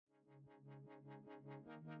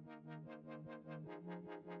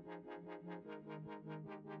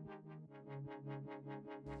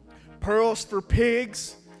Pearls for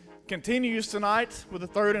Pigs continues tonight with the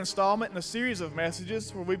third installment in a series of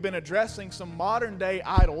messages where we've been addressing some modern day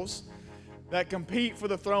idols that compete for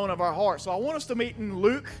the throne of our heart. So I want us to meet in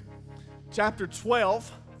Luke chapter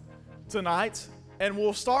 12 tonight, and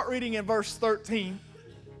we'll start reading in verse 13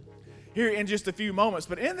 here in just a few moments.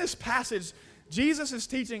 But in this passage, Jesus is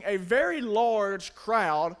teaching a very large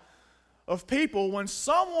crowd of people when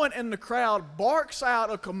someone in the crowd barks out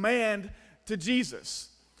a command to Jesus.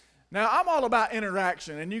 Now, I'm all about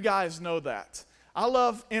interaction, and you guys know that. I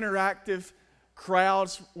love interactive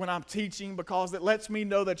crowds when I'm teaching because it lets me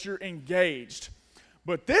know that you're engaged.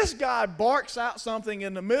 But this guy barks out something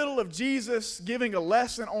in the middle of Jesus giving a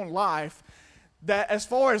lesson on life that, as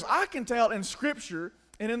far as I can tell in Scripture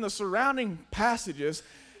and in the surrounding passages,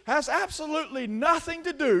 has absolutely nothing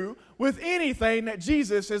to do with anything that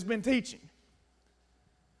Jesus has been teaching.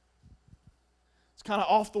 It's kind of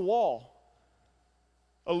off the wall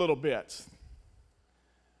a little bit.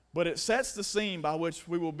 But it sets the scene by which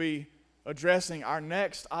we will be addressing our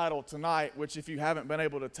next idol tonight, which, if you haven't been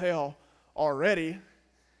able to tell already,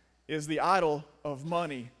 is the idol of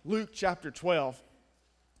money. Luke chapter 12,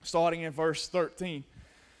 starting in verse 13.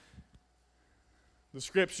 The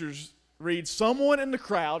scriptures read, "Someone in the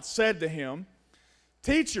crowd said to him,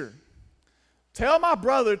 'Teacher, tell my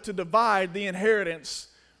brother to divide the inheritance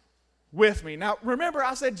with me.'" Now, remember,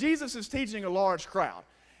 I said Jesus is teaching a large crowd.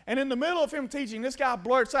 And in the middle of him teaching, this guy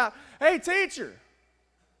blurts out, "Hey, teacher,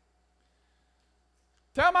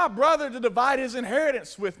 tell my brother to divide his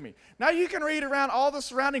inheritance with me." Now, you can read around all the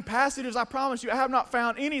surrounding passages. I promise you, I have not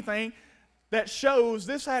found anything that shows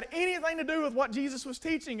this had anything to do with what Jesus was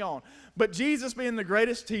teaching on. But Jesus, being the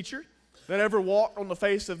greatest teacher that ever walked on the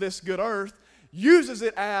face of this good earth, uses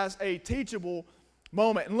it as a teachable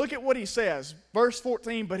moment. And look at what he says. Verse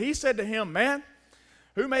 14, "But he said to him, 'Man,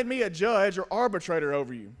 who made me a judge or arbitrator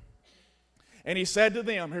over you?' And he said to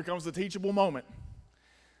them," here comes the teachable moment,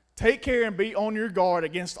 "Take care and be on your guard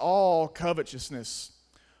against all covetousness,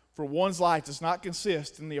 for one's life does not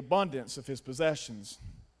consist in the abundance of his possessions."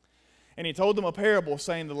 And he told them a parable,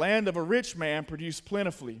 saying, "The land of a rich man produced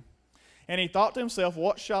plentifully. And he thought to himself,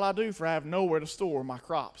 'What shall I do, for I have nowhere to store my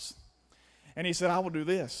crops?' And he said, 'I will do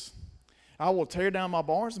this. I will tear down my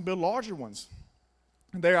barns and build larger ones.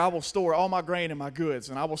 And there I will store all my grain and my goods.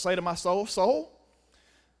 And I will say to my soul, Soul,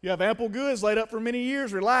 you have ample goods laid up for many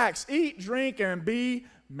years. Relax, eat, drink, and be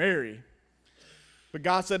merry.' But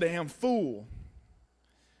God said to him, 'Fool,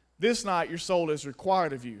 this night your soul is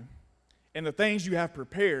required of you. And the things you have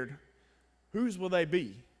prepared, whose will they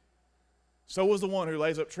be? So is the one who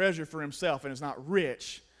lays up treasure for himself and is not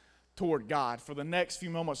rich toward God.'" For the next few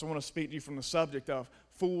moments, I want to speak to you from the subject of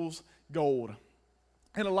fool's gold.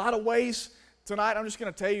 In a lot of ways, tonight, I'm just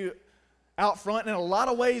going to tell you out front, in a lot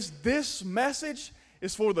of ways, this message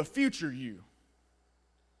is for the future you.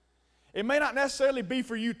 It may not necessarily be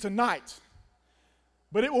for you tonight,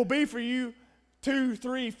 but it will be for you 2,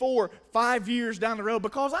 3, 4, 5 years down the road,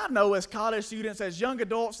 because I know as college students, as young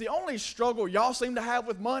adults, the only struggle y'all seem to have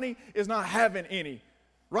with money is not having any,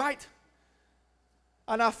 right?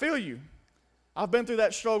 And I feel you. I've been through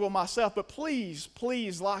that struggle myself, but please,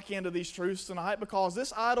 please lock into these truths tonight, because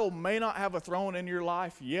this idol may not have a throne in your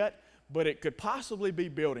life yet, but it could possibly be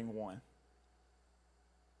building one.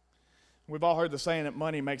 We've all heard the saying that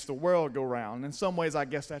money makes the world go round. In some ways, I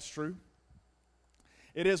guess that's true.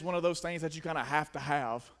 It is one of those things that you kind of have to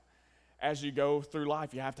have as you go through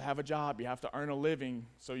life. You have to have a job. You have to earn a living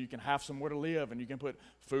so you can have somewhere to live, and you can put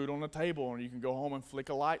food on the table, and you can go home and flick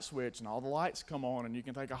a light switch and all the lights come on, and you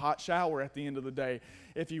can take a hot shower at the end of the day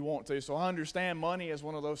if you want to. So I understand money is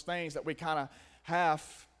one of those things that we kind of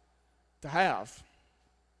have to have.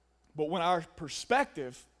 But when our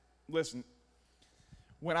perspective, listen,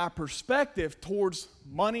 when our perspective towards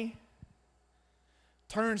money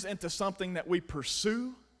turns into something that we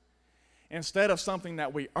pursue instead of something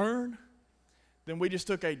that we earn, then we just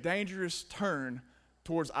took a dangerous turn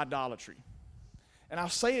towards idolatry. And I'll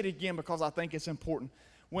say it again because I think it's important.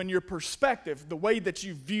 When your perspective, the way that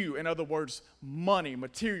you view, in other words, money,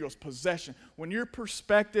 materials, possession, when your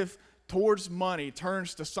perspective towards money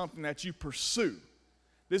turns to something that you pursue,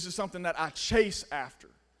 this is something that I chase after,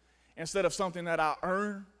 instead of something that I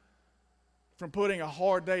earn from putting a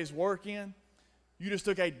hard day's work in, you just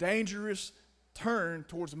took a dangerous turn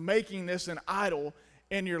towards making this an idol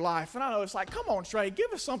in your life. And I know it's like, come on, Trey,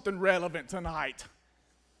 give us something relevant tonight.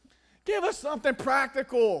 Give us something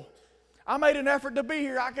practical. I made an effort to be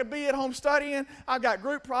here. I could be at home studying. I got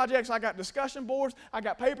group projects. I got discussion boards. I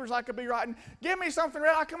got papers I could be writing. Give me something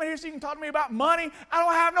real. I come in here so you can talk to me about money. I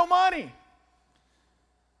don't have no money.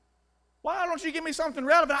 Why don't you give me something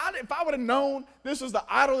relevant? If I would have known this was the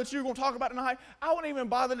idol that you were going to talk about tonight, I wouldn't even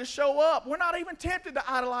bother to show up. We're not even tempted to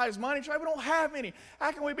idolize money, Trey. We don't have any.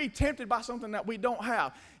 How can we be tempted by something that we don't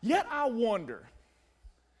have? Yet I wonder,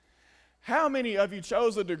 how many of you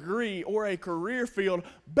chose a degree or a career field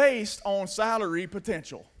based on salary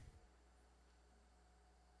potential?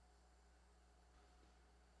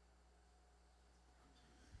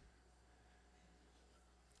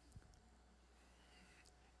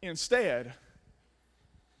 Instead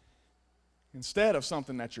of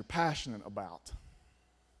something that you're passionate about.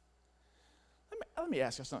 Let me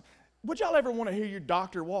ask you something. Would y'all ever want to hear your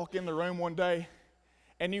doctor walk in the room one day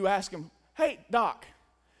and you ask him, "Hey, doc,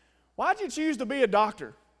 why'd you choose to be a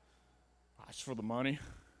doctor?" "It's for the money."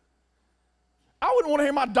 I wouldn't want to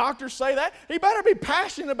hear my doctor say that. He better be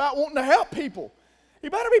passionate about wanting to help people. He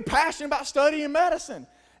better be passionate about studying medicine.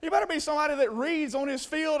 He better be somebody that reads on his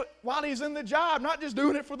field while he's in the job, not just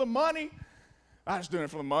doing it for the money. "I'm just doing it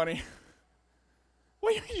for the money."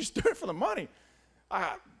 Well, you just do it for the money.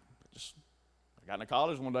 I got into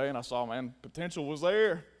college one day and I saw, man, potential was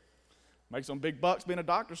there. Make some big bucks being a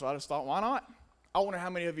doctor, so I just thought, why not? I wonder how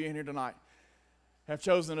many of you in here tonight have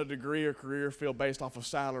chosen a degree or career field based off of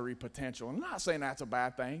salary potential. I'm not saying that's a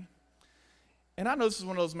bad thing. And I know this is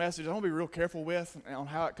one of those messages I want to be real careful with on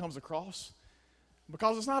how it comes across,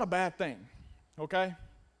 because it's not a bad thing, okay?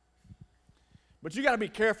 But you got to be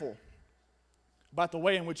careful about the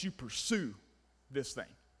way in which you pursue this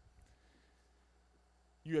thing.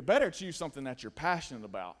 You had better choose something that you're passionate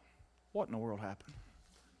about. What in the world happened?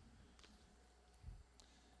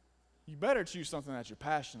 You better choose something that you're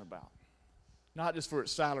passionate about, not just for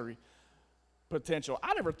its salary potential.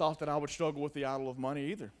 I never thought that I would struggle with the idol of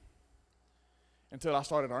money either until I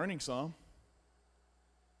started earning some.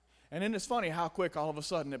 And then it's funny how quick all of a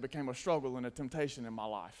sudden it became a struggle and a temptation in my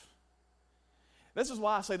life. This is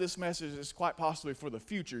why I say this message is quite possibly for the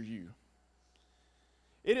future you.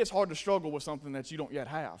 It is hard to struggle with something that you don't yet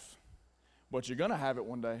have, but you're going to have it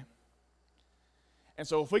one day. And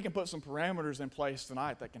so if we can put some parameters in place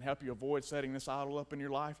tonight that can help you avoid setting this idol up in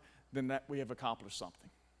your life, then that we have accomplished something.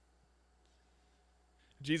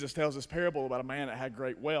 Jesus tells this parable about a man that had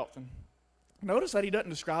great wealth. And notice that he doesn't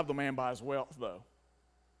describe the man by his wealth, though.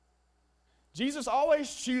 Jesus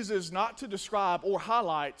always chooses not to describe or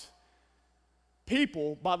highlight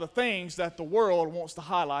people by the things that the world wants to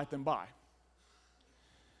highlight them by.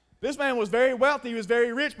 This man was very wealthy, he was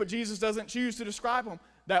very rich, but Jesus doesn't choose to describe him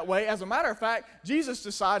that way. As a matter of fact, Jesus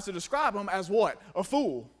decides to describe him as what? A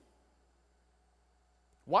fool.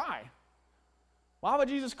 Why? Why would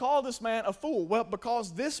Jesus call this man a fool? Well,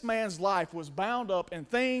 because this man's life was bound up in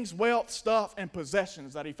things, wealth, stuff, and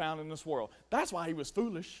possessions that he found in this world. That's why he was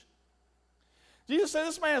foolish. Jesus said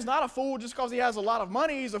this man is not a fool just because he has a lot of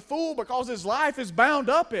money. He's a fool because his life is bound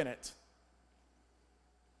up in it.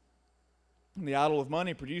 And the idol of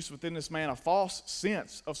money produced within this man a false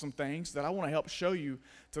sense of some things that I want to help show you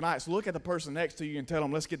tonight. So look at the person next to you and tell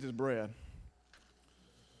them, let's get this bread.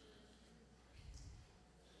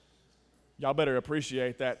 Y'all better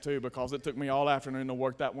appreciate that too, because it took me all afternoon to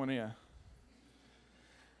work that one in.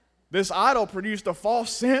 This idol produced a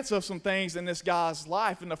false sense of some things in this guy's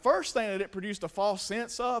life. And the first thing that it produced a false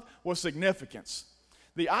sense of was significance.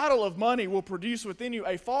 The idol of money will produce within you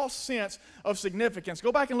a false sense of significance.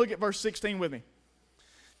 Go back and look at verse 16 with me.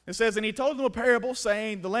 It says, "And he told them a parable,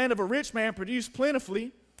 saying, the land of a rich man produced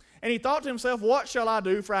plentifully. And he thought to himself, what shall I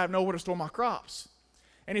do, for I have nowhere to store my crops?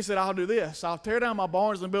 And he said, I'll do this. I'll tear down my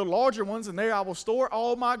barns and build larger ones, and there I will store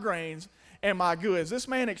all my grains and my goods." This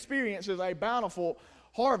man experiences a bountiful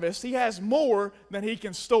harvest. He has more than he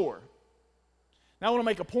can store. Now I want to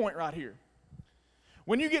make a point right here.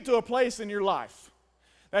 When you get to a place in your life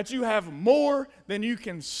that you have more than you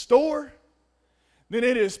can store, then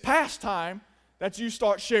it is past time that you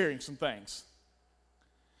start sharing some things.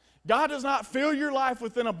 God does not fill your life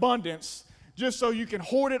with an abundance just so you can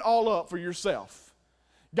hoard it all up for yourself.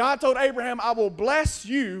 God told Abraham, I will bless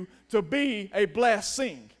you to be a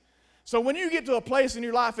blessing. So when you get to a place in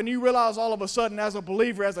your life and you realize all of a sudden as a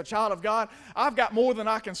believer, as a child of God, I've got more than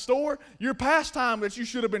I can store, you're past time that you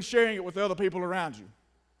should have been sharing it with the other people around you.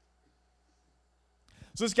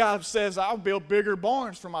 So this guy says, I'll build bigger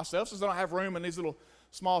barns for myself since I don't have room in these little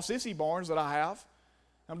small sissy barns that I have.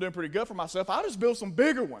 I'm doing pretty good for myself. I'll just build some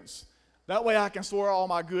bigger ones. That way I can store all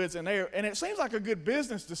my goods in there. And it seems like a good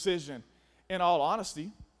business decision, in all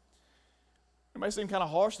honesty. It may seem kind of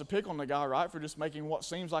harsh to pick on the guy, right, for just making what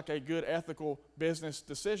seems like a good ethical business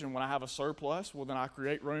decision. When I have a surplus, well, then I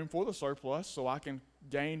create room for the surplus so I can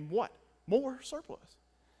gain what? More surplus.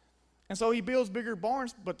 And so he builds bigger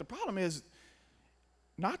barns, but the problem is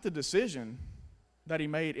not the decision that he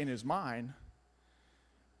made in his mind,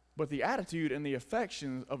 but the attitude and the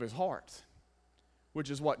affections of his heart, which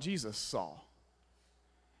is what Jesus saw.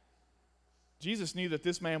 Jesus knew that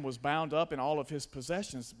this man was bound up in all of his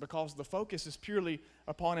possessions because the focus is purely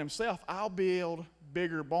upon himself. I'll build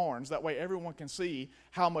bigger barns. That way everyone can see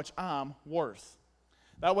how much I'm worth.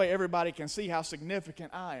 That way everybody can see how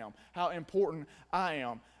significant I am, how important I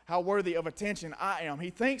am, how worthy of attention I am.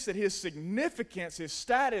 He thinks that his significance, his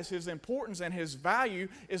status, his importance, and his value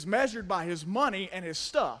is measured by his money and his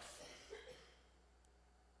stuff.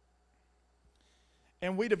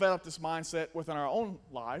 And we develop this mindset within our own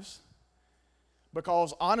lives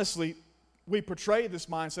because, honestly, we portray this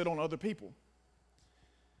mindset on other people.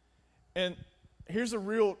 And here's a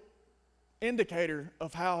real indicator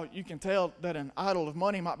of how you can tell that an idol of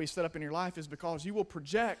money might be set up in your life is because you will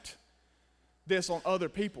project this on other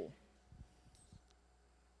people.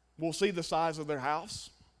 We'll see the size of their house.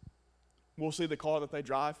 We'll see the car that they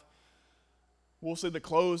drive. We'll see the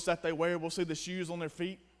clothes that they wear. We'll see the shoes on their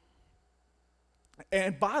feet.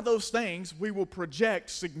 And by those things, we will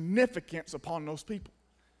project significance upon those people.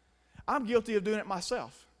 I'm guilty of doing it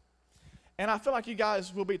myself. And I feel like you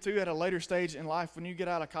guys will be too at a later stage in life when you get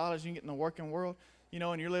out of college and you get in the working world,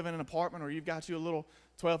 and you're living in an apartment or you've got you a little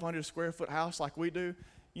 1,200 square foot house like we do.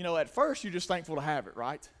 At first you're just thankful to have it,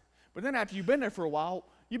 right? But then after you've been there for a while,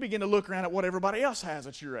 you begin to look around at what everybody else has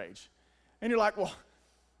at your age. And you're like, well,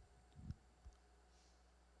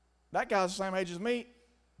 that guy's the same age as me.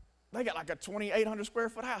 They got like a 2,800 square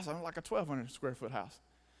foot house. I'm like a 1,200 square foot house.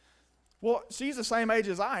 Well, she's the same age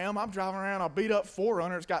as I am. I'm driving around a beat up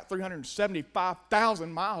 4Runner. It's got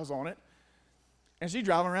 375,000 miles on it. And she's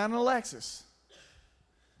driving around in a Lexus.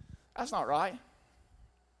 That's not right.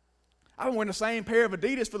 I've been wearing the same pair of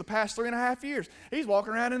Adidas for the past 3.5 years. He's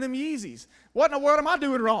walking around in them Yeezys. What in the world am I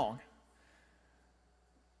doing wrong?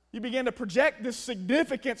 You begin to project this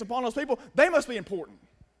significance upon those people. They must be important.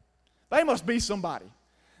 They must be somebody.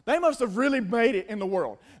 They must have really made it in the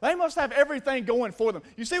world. They must have everything going for them.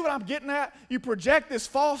 You see what I'm getting at? You project this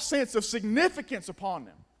false sense of significance upon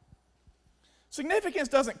them. Significance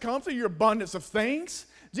doesn't come through your abundance of things.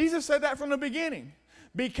 Jesus said that from the beginning.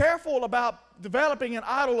 Be careful about developing an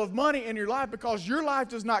idol of money in your life because your life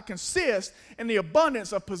does not consist in the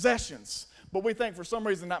abundance of possessions. But we think for some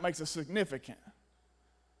reason that makes us significant.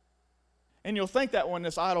 And you'll think that when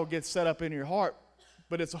this idol gets set up in your heart,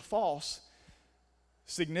 but it's a false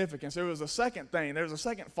significance. There was a second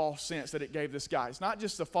false sense that it gave this guy. It's not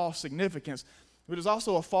just a false significance, but it's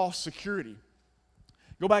also a false security.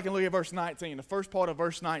 Go back and look at verse 19, the first part of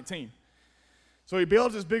verse 19. So he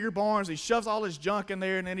builds his bigger barns, he shoves all his junk in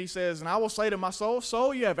there, and then he says, and I will say to my soul,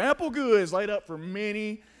 soul, you have ample goods laid up for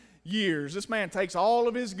many years. This man takes all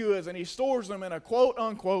of his goods and he stores them in a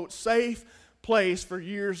quote-unquote safe place for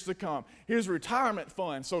years to come. His retirement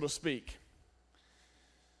fund, so to speak.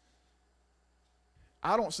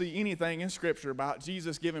 I don't see anything in Scripture about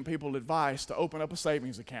Jesus giving people advice to open up a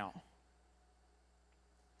savings account.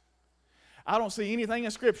 I don't see anything in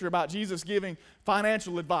Scripture about Jesus giving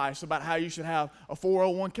financial advice about how you should have a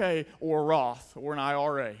 401k or a Roth or an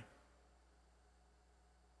IRA.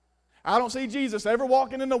 I don't see Jesus ever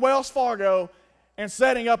walking into Wells Fargo and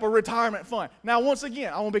setting up a retirement fund. Now, once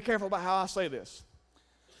again, I want to be careful about how I say this.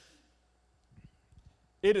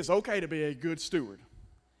 It is okay to be a good steward.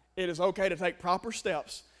 It is okay to take proper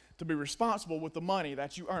steps to be responsible with the money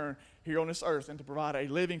that you earn here on this earth and to provide a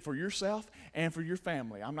living for yourself and for your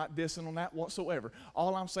family. I'm not dissing on that whatsoever.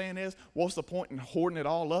 All I'm saying is, what's the point in hoarding it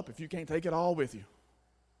all up if you can't take it all with you?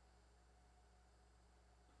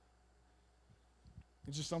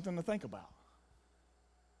 It's just something to think about.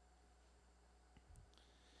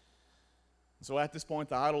 So at this point,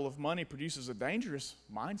 the idol of money produces a dangerous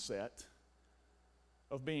mindset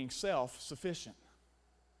of being self-sufficient.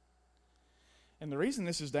 And the reason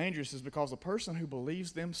this is dangerous is because a person who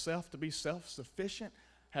believes themselves to be self-sufficient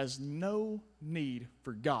has no need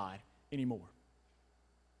for God anymore.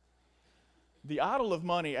 The idol of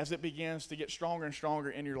money, as it begins to get stronger and stronger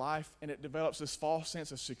in your life and it develops this false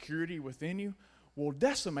sense of security within you, will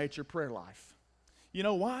decimate your prayer life. You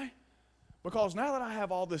know why? Because now that I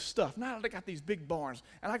have all this stuff, now that I got these big barns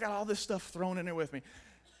and I got all this stuff thrown in there with me,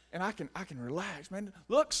 and I can relax, man.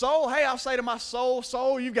 Look, soul, hey, I'll say to my soul,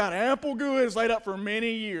 soul, you've got ample goods laid up for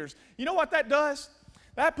many years. You know what that does?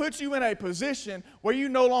 That puts you in a position where you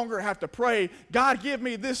no longer have to pray, God, give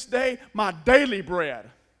me this day my daily bread.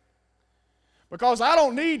 Because I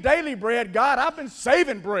don't need daily bread, God. I've been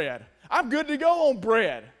saving bread. I'm good to go on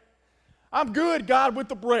bread. I'm good, God, with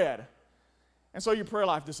the bread. And so your prayer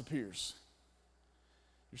life disappears.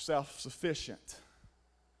 You're self-sufficient.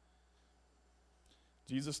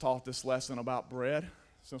 Jesus taught this lesson about bread,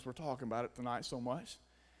 since we're talking about it tonight so much.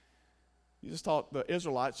 Jesus taught the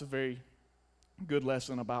Israelites a very good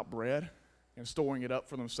lesson about bread and storing it up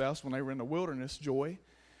for themselves when they were in the wilderness.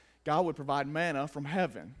 God would provide manna from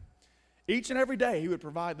heaven. Each and every day he would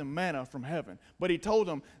provide them manna from heaven. But he told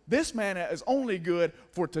them, this manna is only good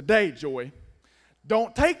for today, Joy.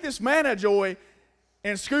 Don't take this manna, Joy,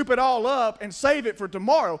 and scoop it all up and save it for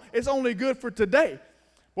tomorrow. It's only good for today.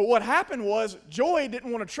 But what happened was Joy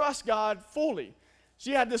didn't want to trust God fully.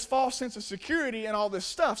 She had this false sense of security and all this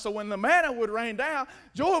stuff. So when the manna would rain down,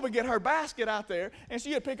 Joy would get her basket out there and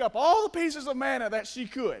she would pick up all the pieces of manna that she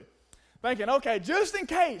could, thinking, okay, just in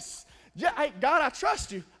case. Hey, God, I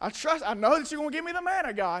trust you. I know that you're going to give me the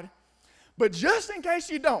manna, God. But just in case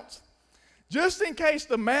you don't, just in case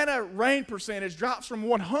the manna rain percentage drops from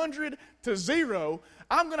 100 to 0,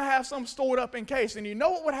 I'm going to have some stored up in case. And you know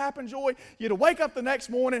what would happen, Joy? You'd wake up the next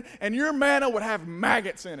morning and your manna would have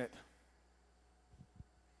maggots in it.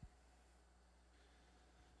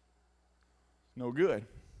 No good.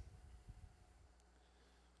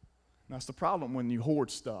 That's the problem when you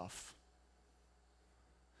hoard stuff.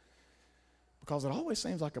 Because it always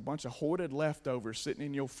seems like a bunch of hoarded leftovers sitting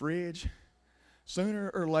in your fridge sooner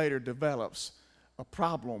or later develops a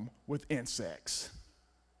problem with insects.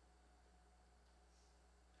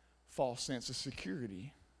 False sense of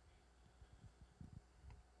security.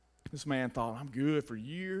 This man thought, I'm good for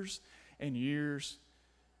years and years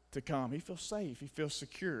to come. He feels safe. He feels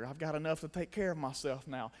secure. I've got enough to take care of myself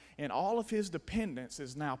now. And all of his dependence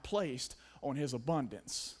is now placed on his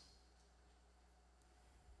abundance.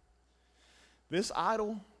 This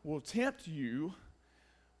idol will tempt you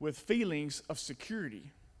with feelings of security.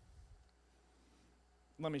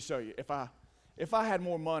 Let me show you. If I had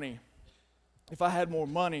more money,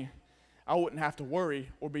 I wouldn't have to worry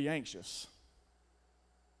or be anxious.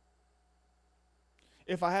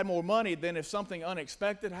 If I had more money, then if something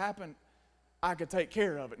unexpected happened, I could take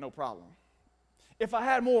care of it, no problem. If I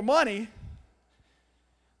had more money,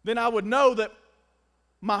 then I would know that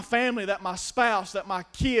my family, that my spouse, that my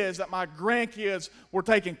kids, that my grandkids were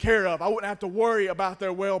taken care of. I wouldn't have to worry about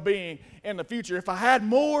their well-being in the future. If I had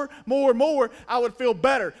more, I would feel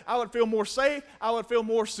better. I would feel more safe. I would feel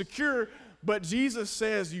more secure. But Jesus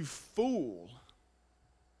says, you fool.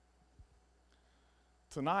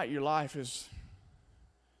 Tonight, your life is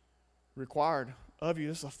required of you.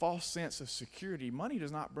 This is a false sense of security. Money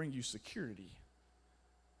does not bring you security.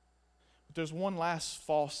 But there's one last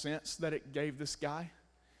false sense that it gave this guy.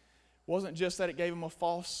 It wasn't just that it gave him a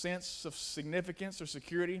false sense of significance or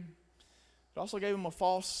security. It also gave him a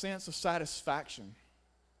false sense of satisfaction.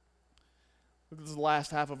 Look at the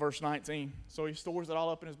last half of verse 19. So he stores it all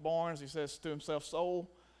up in his barns. He says to himself, soul,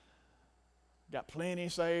 got plenty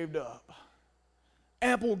saved up.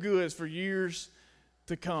 Ample goods for years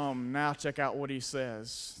to come. Now check out what he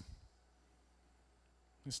says.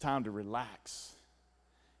 It's time to relax.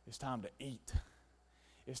 It's time to eat.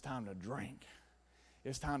 It's time to drink.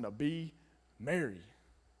 It's time to be merry.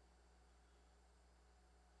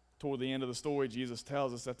 Toward the end of the story, Jesus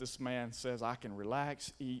tells us that this man says, I can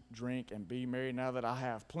relax, eat, drink, and be merry. Now that I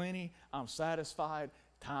have plenty, I'm satisfied,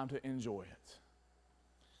 time to enjoy it.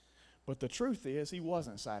 But the truth is, he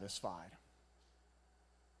wasn't satisfied.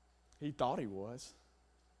 He thought he was.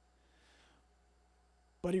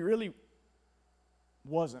 But he really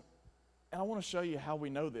wasn't. And I want to show you how we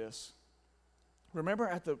know this. Remember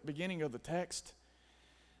at the beginning of the text,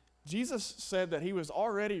 Jesus said that he was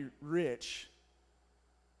already rich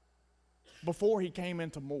before he came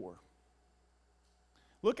into more.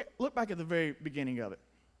 Look back at the very beginning of it.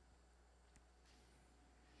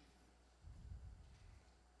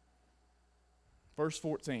 Verse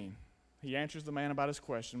 14. He answers the man about his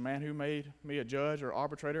question, man who made me a judge or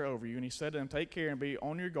arbitrator over you. And he said to him, take care and be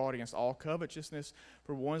on your guard against all covetousness,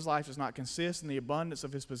 for one's life does not consist in the abundance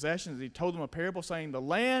of his possessions. And he told him a parable saying, the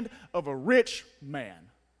land of a rich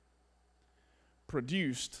man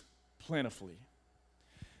produced plentifully.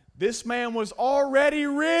 This man was already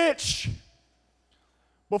rich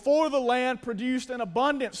before the land produced an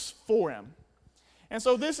abundance for him. And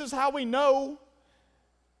so this is how we know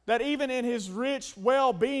that even in his rich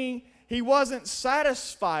well-being, he wasn't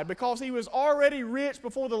satisfied, because he was already rich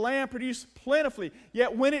before the land produced plentifully.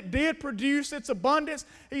 Yet when it did produce its abundance,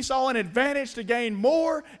 he saw an advantage to gain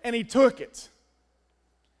more, and he took it.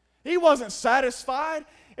 He wasn't satisfied.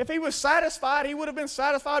 If he was satisfied, he would have been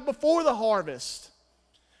satisfied before the harvest.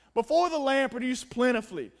 before the land produced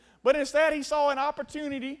plentifully. But instead he saw an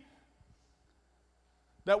opportunity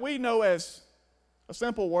that we know as a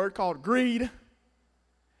simple word called greed.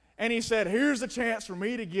 And he said, here's a chance for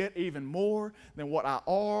me to get even more than what I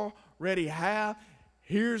already have.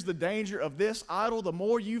 Here's the danger of this idol. The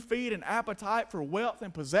more you feed an appetite for wealth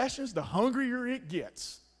and possessions, the hungrier it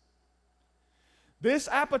gets. This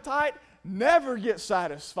appetite never gets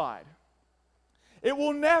satisfied. It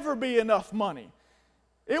will never be enough money.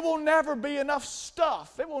 It will never be enough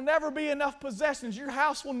stuff. It will never be enough possessions. Your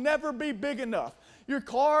house will never be big enough. Your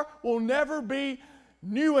car will never be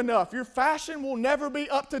new enough. Your fashion will never be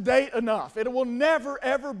up to date enough. It will never,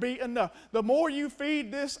 ever be enough. The more you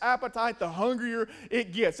feed this appetite, the hungrier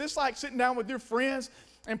it gets. It's like sitting down with your friends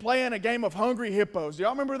and playing a game of Hungry Hippos. Do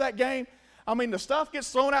y'all remember that game? I mean, the stuff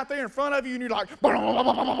gets thrown out there in front of you, and you're like,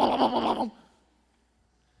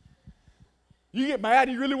 you get mad,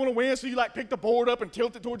 and you really want to win, so you like pick the board up and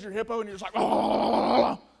tilt it towards your hippo, and you're just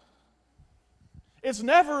like, it's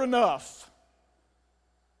never enough.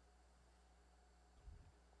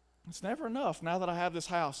 It's never enough now that I have this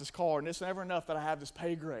house, this car, and it's never enough that I have this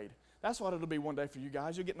pay grade. That's what it'll be one day for you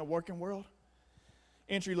guys. You'll get in the working world,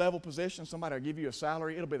 entry-level position, somebody will give you a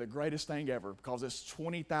salary. It'll be the greatest thing ever because it's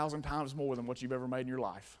 20,000 times more than what you've ever made in your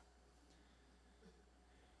life.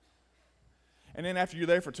 And then after you're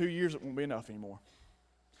there for 2 years, it won't be enough anymore.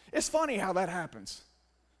 It's funny how that happens.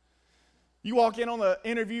 You walk in on the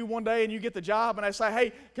interview one day and you get the job, and they say,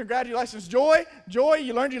 hey, congratulations, Joy. Joy,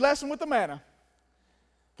 you learned your lesson with the manna.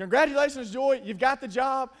 Congratulations, Joy, you've got the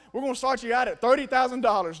job. We're going to start you out at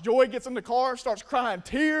 $30,000. Joy gets in the car, starts crying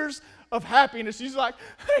tears of happiness. She's like,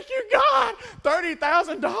 thank you, God,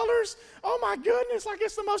 $30,000? Oh, my goodness, like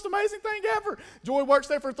it's the most amazing thing ever. Joy works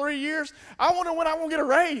there for 3 years. I wonder when I'm going to get a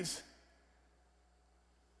raise.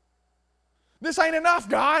 This ain't enough,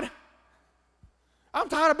 God. I'm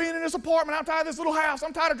tired of being in this apartment. I'm tired of this little house.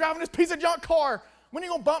 I'm tired of driving this piece of junk car. When are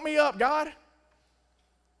you going to bump me up, God?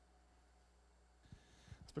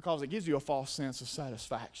 It's because it gives you a false sense of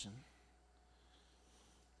satisfaction.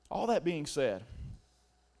 All that being said,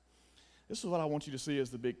 this is what I want you to see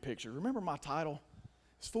as the big picture. Remember my title?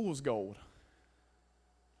 It's Fool's Gold.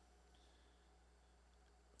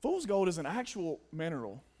 Fool's Gold is an actual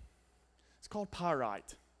mineral. It's called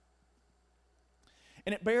pyrite.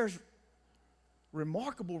 And it bears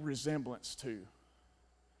remarkable resemblance to,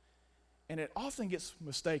 and it often gets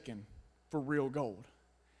mistaken for real gold.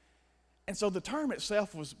 And so the term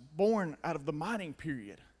itself was born out of the mining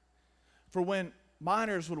period, for when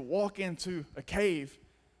miners would walk into a cave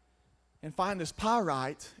and find this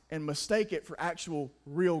pyrite and mistake it for actual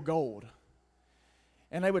real gold.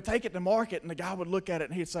 And they would take it to market, and the guy would look at it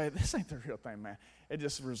and he'd say, this ain't the real thing, man. It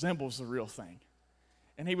just resembles the real thing.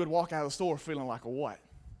 And he would walk out of the store feeling like a what?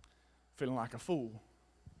 Feeling like a fool.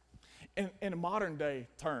 In modern day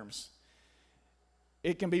terms,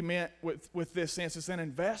 it can be meant with this sense. It's an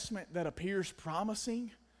investment that appears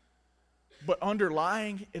promising, but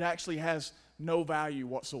underlying it actually has no value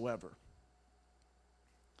whatsoever.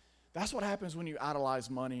 That's what happens when you idolize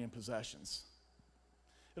money and possessions.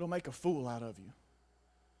 It'll make a fool out of you.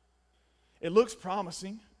 It looks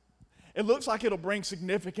promising. It looks like it'll bring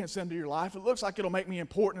significance into your life. It looks like it'll make me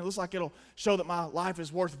important. It looks like it'll show that my life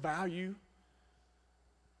is worth value.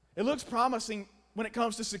 It looks promising when it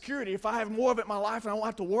comes to security. If I have more of it in my life, and I won't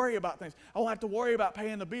have to worry about things. I won't have to worry about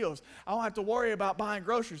paying the bills. I won't have to worry about buying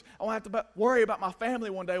groceries. I won't have to worry about my family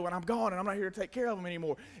one day when I'm gone and I'm not here to take care of them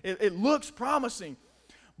anymore. It looks promising,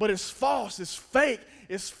 but it's false, it's fake,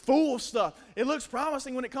 it's fool stuff. It looks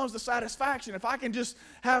promising when it comes to satisfaction. If I can just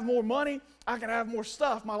have more money, I can have more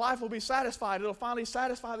stuff. My life will be satisfied. It'll finally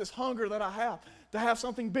satisfy this hunger that I have to have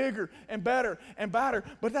something bigger and better and better.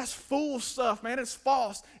 But that's fool stuff, man. It's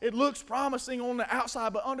false. It looks promising on the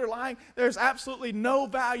outside, but underlying, there's absolutely no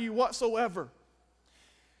value whatsoever.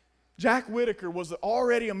 Jack Whitaker was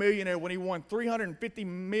already a millionaire when he won $350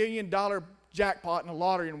 million jackpot in the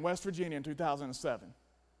lottery in West Virginia in 2007.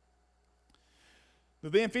 The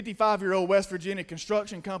then 55-year-old West Virginia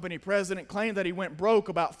construction company president claimed that he went broke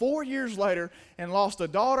about 4 years later and lost a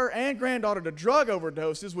daughter and granddaughter to drug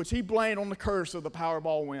overdoses, which he blamed on the curse of the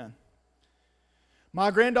Powerball win. My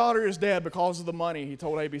granddaughter is dead because of the money, he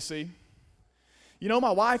told ABC. You know, my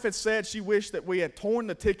wife had said she wished that we had torn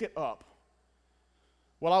the ticket up.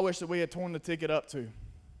 Well, I wish that we had torn the ticket up too.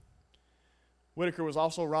 Whitaker was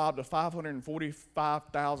also robbed of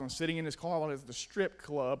 $545,000 sitting in his car while he was at the strip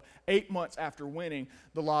club 8 months after winning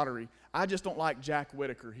the lottery. I just don't like Jack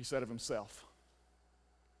Whitaker, he said of himself.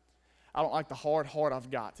 I don't like the hard heart I've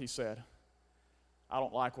got, he said. I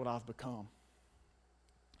don't like what I've become.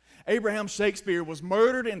 Abraham Shakespeare was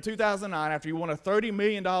murdered in 2009 after he won a $30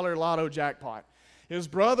 million lotto jackpot. His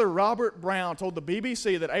brother Robert Brown told the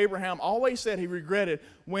BBC that Abraham always said he regretted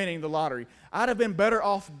winning the lottery. I'd have been better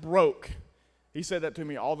off broke. He said that to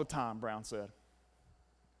me all the time, Brown said.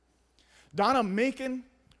 Donna Minkin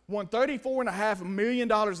won $34.5 million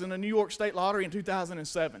in the New York State Lottery in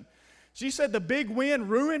 2007. She said the big win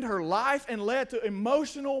ruined her life and led to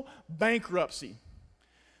emotional bankruptcy.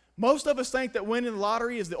 Most of us think that winning the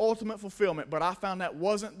lottery is the ultimate fulfillment, but I found that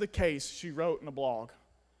wasn't the case, she wrote in a blog.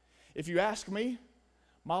 If you ask me,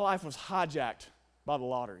 my life was hijacked by the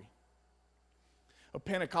lottery. A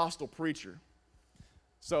Pentecostal preacher.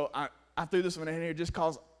 So I threw this one in here just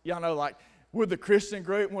because, y'all know, like, we're the Christian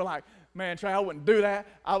group, and we're like, man, Trey, I wouldn't do that.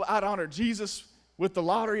 I'd honor Jesus with the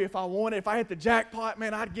lottery if I won it. If I hit the jackpot,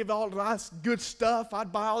 man, I'd give all the nice good stuff.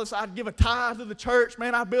 I'd buy all this. I'd give a tithe to the church.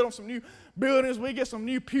 Man, I'd build them some new buildings. We get some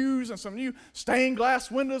new pews and some new stained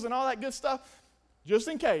glass windows and all that good stuff. Just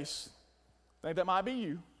in case. I think that might be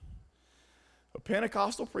you. A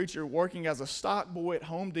Pentecostal preacher working as a stock boy at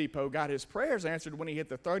Home Depot got his prayers answered when he hit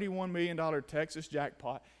the $31 million Texas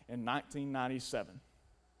jackpot in 1997.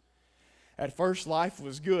 At first, life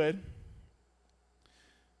was good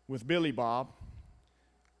with Billy Bob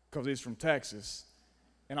because he's from Texas.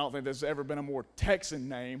 And I don't think there's ever been a more Texan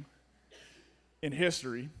name in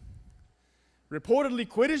history. Reportedly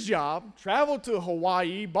quit his job, traveled to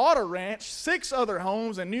Hawaii, bought a ranch, 6 other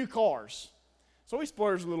homes, and new cars. So he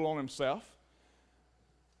splurged a little on himself.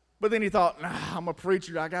 But then he thought, I'm a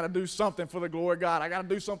preacher. I got to do something for the glory of God. I got to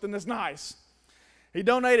do something that's nice. He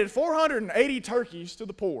donated 480 turkeys to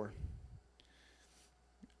the poor.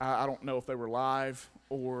 I don't know if they were live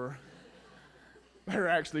or they were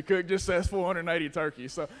actually cooked. It just says 480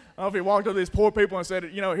 turkeys. So I don't know if he walked up to these poor people and said,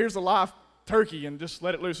 here's a live turkey and just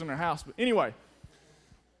let it loose in their house. But anyway,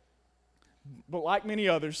 but like many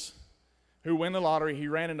others who win the lottery, he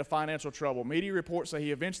ran into financial trouble. Media reports say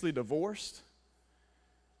he eventually divorced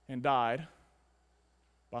and died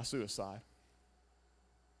by suicide.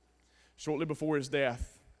 Shortly before his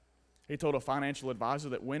death, he told a financial advisor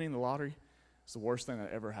that winning the lottery is the worst thing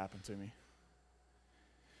that ever happened to me.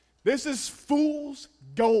 This is fool's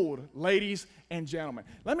gold, ladies and gentlemen.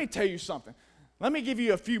 Let me tell you something. Let me give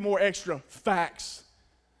you a few more extra facts.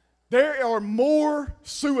 There are more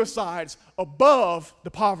suicides above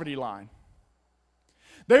the poverty line.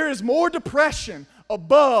 There is more depression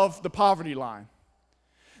above the poverty line.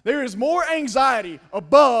 There is more anxiety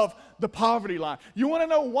above the poverty line. You want to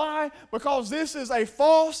know why? Because this is a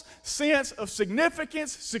false sense of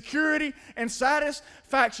significance, security, and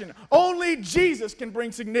satisfaction. Only Jesus can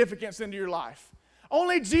bring significance into your life.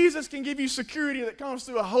 Only Jesus can give you security that comes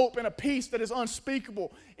through a hope and a peace that is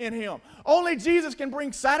unspeakable in Him. Only Jesus can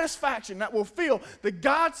bring satisfaction that will fill the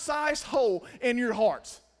God-sized hole in your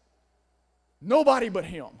hearts. Nobody but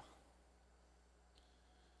Him.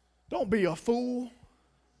 Don't be a fool.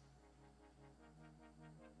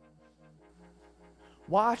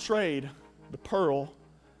 Why trade the pearl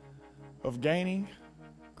of gaining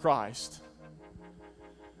Christ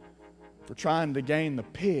for trying to gain the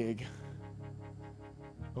pig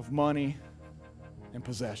of money and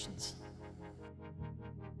possessions?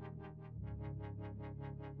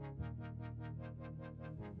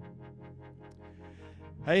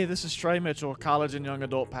 Hey, this is Trey Mitchell, college and young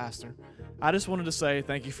adult pastor. I just wanted to say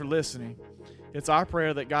thank you for listening. It's our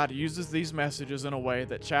prayer that God uses these messages in a way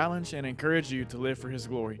that challenge and encourage you to live for His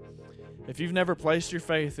glory. If you've never placed your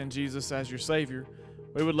faith in Jesus as your Savior,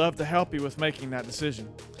 we would love to help you with making that decision.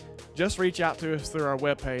 Just reach out to us through our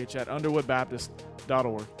webpage at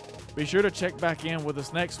underwoodbaptist.org. Be sure to check back in with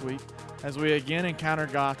us next week as we again encounter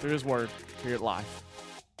God through His Word here at Life.